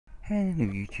Hello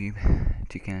YouTube,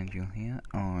 Toucanangel here,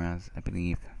 or as I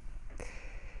believe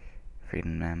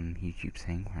Freedom YouTube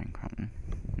saying, Ryan Crompton,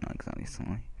 not exactly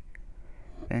sorry.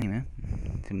 But anyway,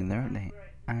 it's another update,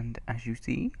 and as you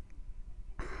see,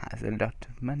 has a lot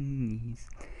of monies,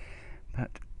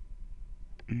 but,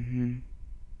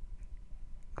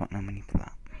 got no money for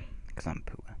that, because I'm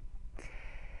poor.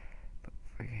 But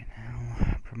friggin'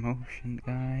 hell, promotion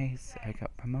guys, I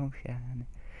got promotion,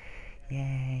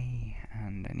 yay,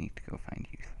 and I need to go find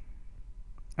youth.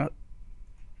 Oh.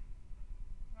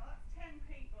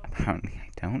 Apparently I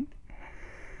don't.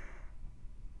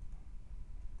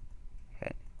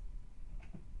 Okay.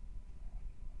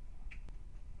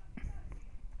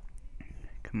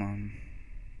 Come on.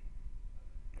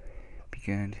 Be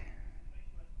good.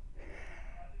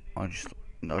 I'll just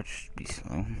be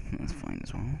slow. That's fine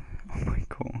as well. Oh my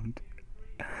god.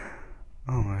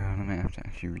 Oh my god, I might have to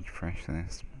actually refresh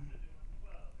this.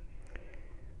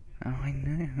 Oh, I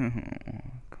know.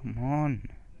 Come on.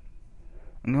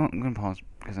 I'm gonna pause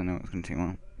because I know it's gonna take a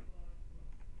while.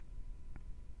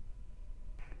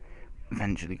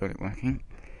 Eventually got it working.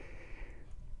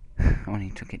 Only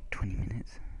took it 20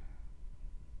 minutes.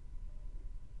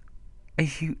 Are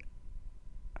you...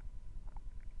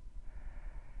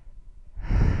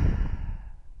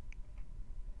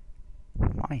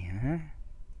 Why, huh?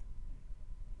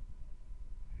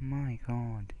 My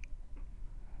god.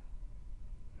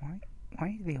 Why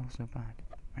are they all so bad?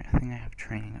 Right, I think I have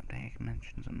training update. I can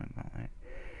mention something about it.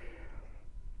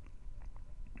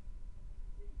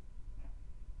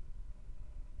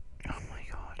 Oh my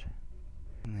god.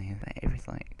 Everything's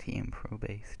like TM Pro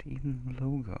based. Even the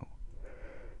logo.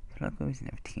 The logo isn't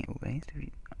ever TM Pro based.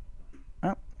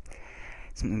 Oh.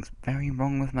 Something's very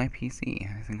wrong with my PC.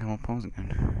 I think I'll pause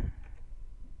again.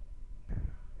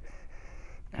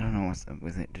 I don't know what's up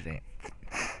with it today.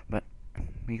 But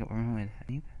we got promoted.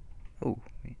 Oh,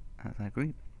 wait, that's our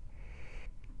group.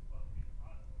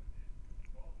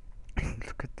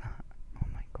 Look at that. Oh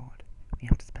my god. We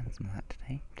have to spend some of that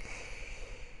today.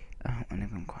 Oh, and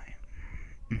I've gone quiet.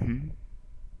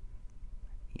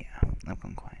 Yeah, I've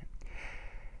gone quiet.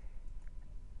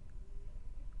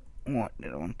 What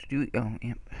did I want to do? Oh,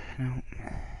 yep. No.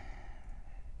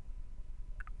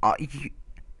 You...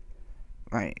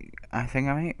 Right, I think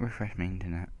I might refresh my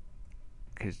internet.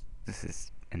 Because this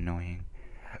is annoying.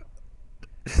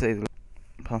 To say the...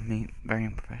 Pardon me, very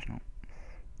unprofessional.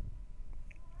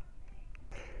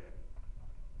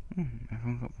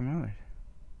 Everyone got promoted.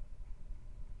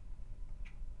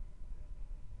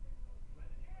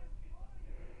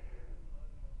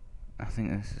 I think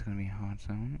this is going to be a hard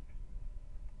zone.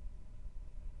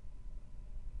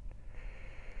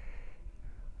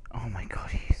 Oh my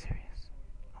god, are you serious?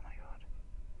 Oh my god.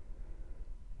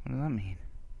 What does that mean?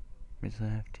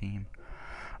 Reserve team.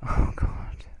 Oh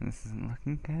god, this isn't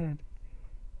looking good.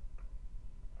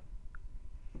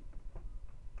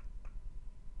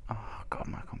 Oh god,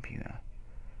 my computer.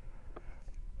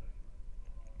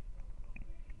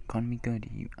 Can't be good,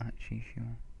 are you actually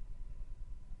sure?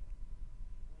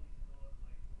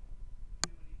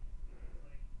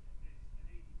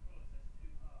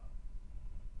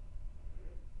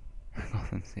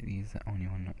 Gotham City is the only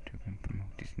one not to have been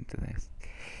promoted into this.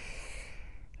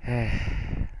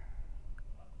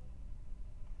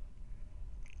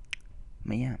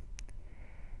 But yeah.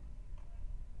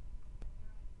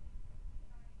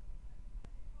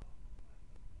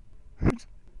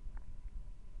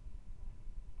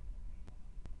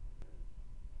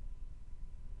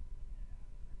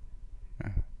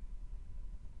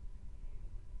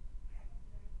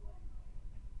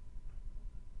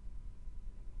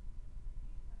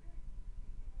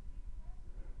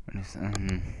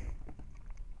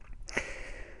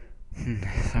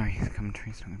 Sorry, the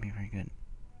commentary's not gonna be very good.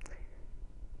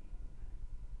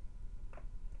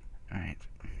 Alright.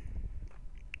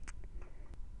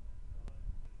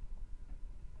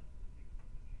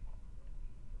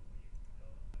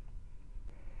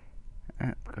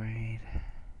 Upgrade.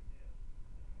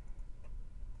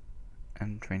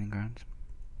 And training grounds.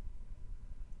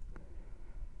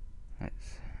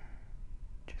 Let's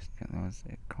just get those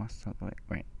costs out the way.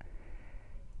 Right.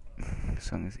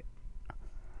 As long as it...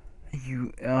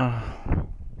 You...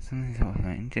 something's up with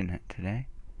my internet today.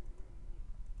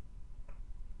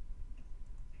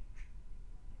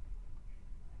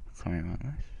 Sorry about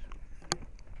this.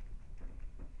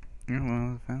 Yeah,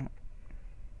 well, I felt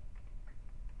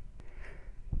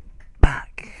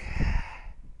back.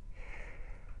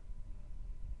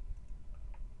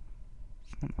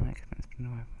 It's not that expensive to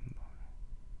weapon.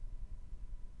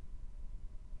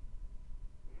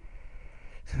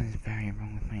 Something's very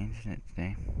wrong with my internet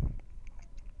today.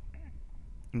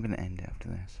 I'm gonna end it after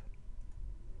this.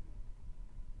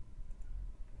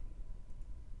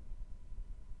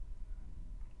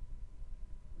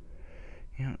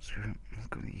 Yeah, screw it. Let's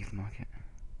go to the youth market.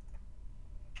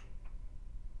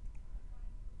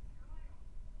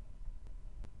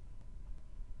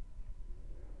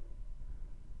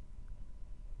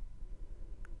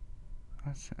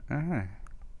 What's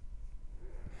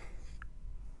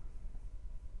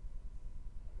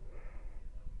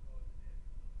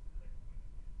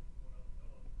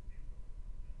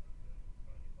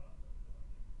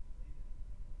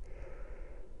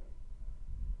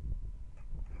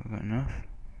we got enough?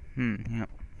 Yep.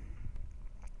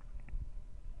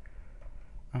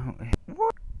 Oh,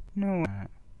 what? No.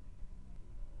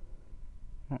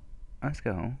 Well, let's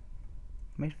go.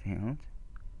 Midfield.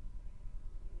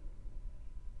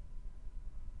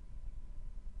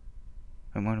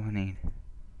 Wait, what do I need?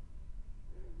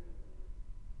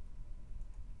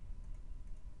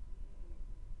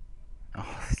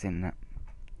 Oh, this isn't it.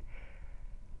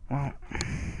 Well,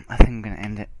 I think I'm gonna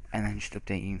end it and then just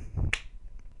update you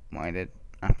what I did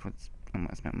afterwards and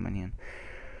what I spent my money on.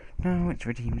 No, it's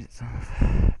redeemed itself,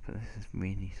 but this is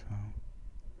really slow.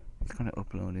 It's gotta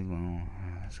upload as well.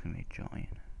 Oh, that's gonna be a joy.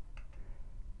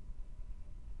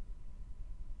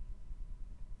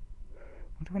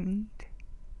 What do I need?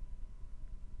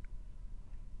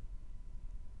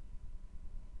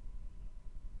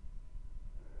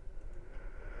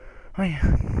 Oh yeah,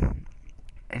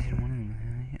 I didn't want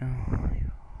to. Oh my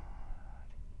god.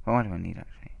 Well, what do I need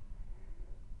actually?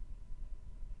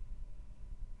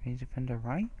 Is defender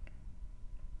right?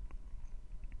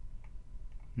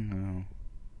 No.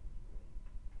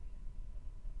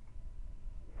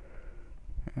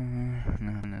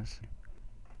 No, that's.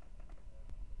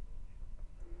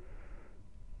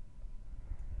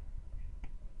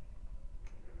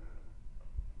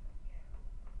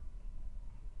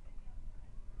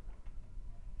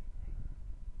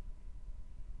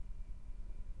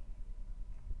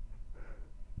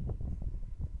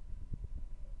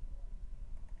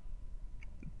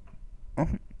 Oh.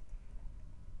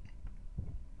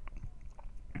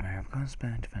 Right, I've got a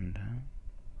spare defender.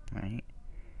 Right.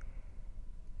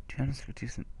 To be honest,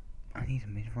 I need a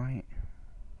mid right.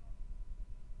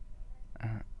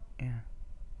 Yeah.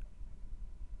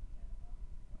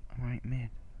 Right mid.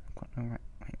 I've got no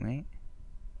right. Wait.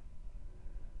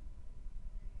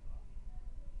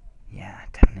 Yeah,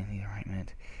 definitely need a right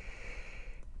mid.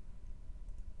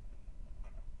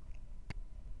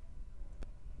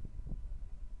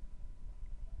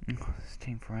 Oh, this is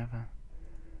taking forever.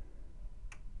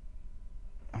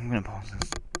 I'm gonna pause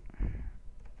this.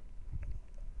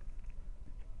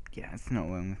 Yeah, it's not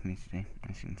well with me today,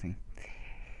 as you can see.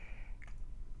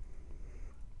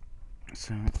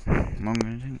 So, what I'm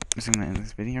gonna do is I'm gonna end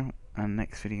this video, and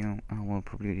next video I will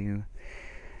probably do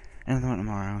another one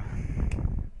tomorrow.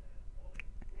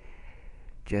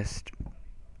 Just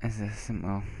as a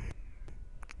simple,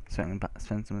 certainly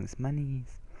spend some of this money.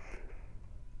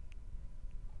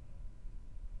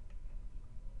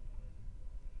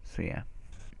 So yeah,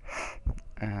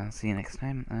 I'll see you next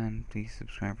time, and please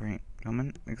subscribe, rate,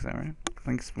 comment, etc.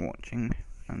 Thanks for watching,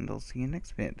 and I'll see you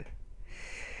next vid.